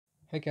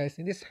Hey guys,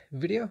 in this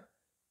video,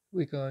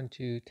 we're going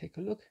to take a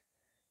look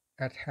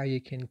at how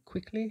you can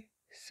quickly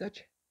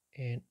search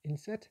and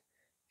insert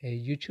a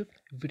YouTube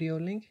video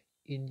link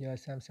in your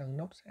Samsung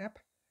Notes app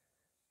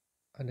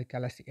on the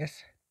Galaxy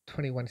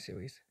S21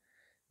 series.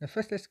 Now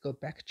first, let's go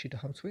back to the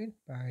home screen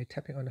by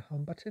tapping on the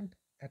home button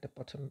at the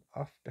bottom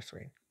of the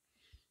screen.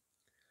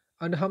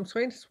 On the home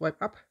screen,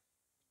 swipe up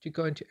to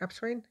go into app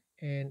screen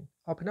and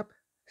open up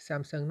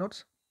Samsung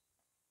Notes.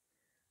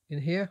 In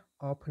here,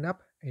 open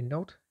up a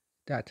note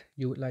that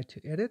you would like to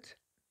edit.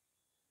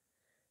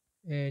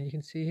 And you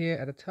can see here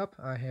at the top,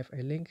 I have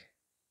a link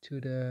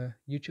to the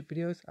YouTube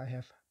videos I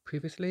have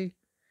previously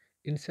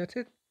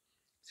inserted.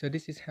 So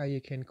this is how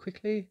you can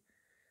quickly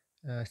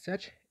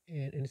search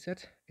and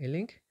insert a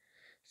link.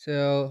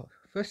 So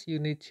first you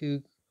need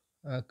to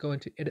go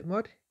into edit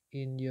mode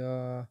in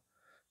your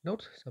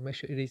note. So make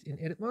sure it is in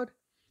edit mode.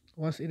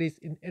 Once it is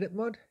in edit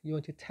mode, you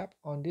want to tap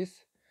on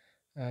this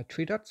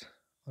three dots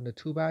on the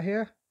toolbar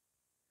here.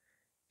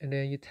 And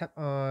then you tap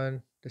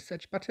on the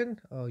search button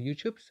or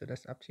YouTube, so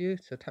that's up to you.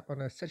 So tap on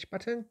the search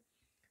button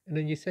and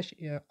then you search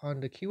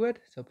on the keyword.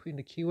 So put in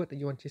the keyword that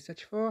you want to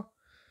search for,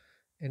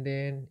 and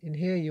then in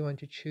here you want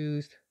to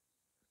choose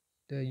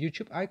the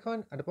YouTube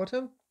icon at the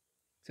bottom.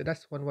 So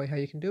that's one way how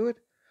you can do it.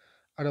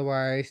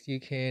 Otherwise, you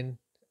can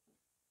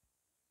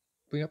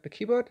bring up the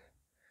keyboard,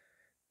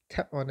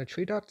 tap on the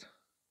three dots,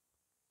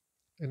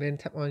 and then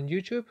tap on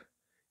YouTube,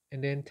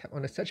 and then tap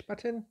on the search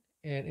button,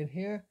 and in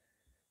here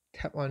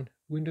tap on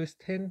Windows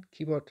 10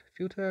 keyboard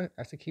filter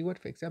as a keyword.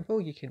 For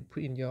example, you can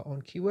put in your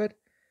own keyword.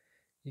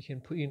 You can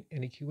put in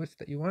any keywords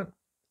that you want.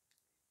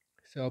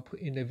 So I'll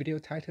put in the video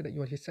title that you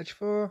want to search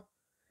for,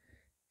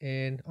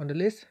 and on the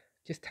list,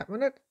 just tap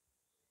on it,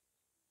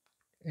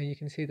 and you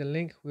can see the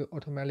link will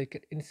automatically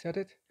get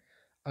inserted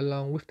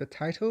along with the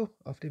title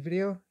of the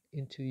video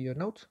into your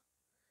notes.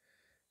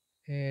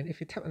 And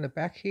if you tap on the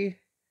back here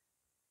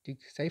to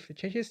save the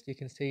changes, you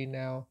can see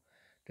now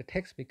the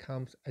text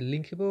becomes a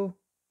linkable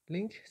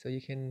link, so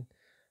you can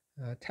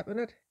tap on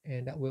it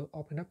and that will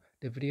open up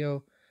the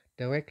video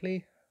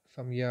directly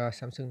from your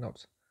Samsung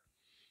Notes.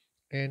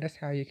 And that's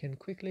how you can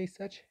quickly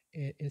search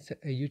and insert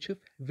a YouTube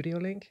video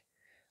link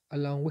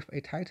along with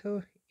a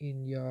title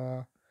in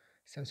your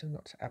Samsung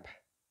Notes app.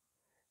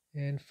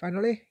 And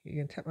finally, you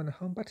can tap on the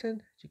home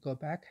button to go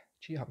back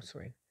to your home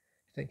screen.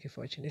 Thank you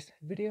for watching this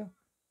video.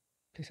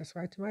 Please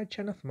subscribe to my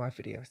channel for more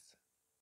videos.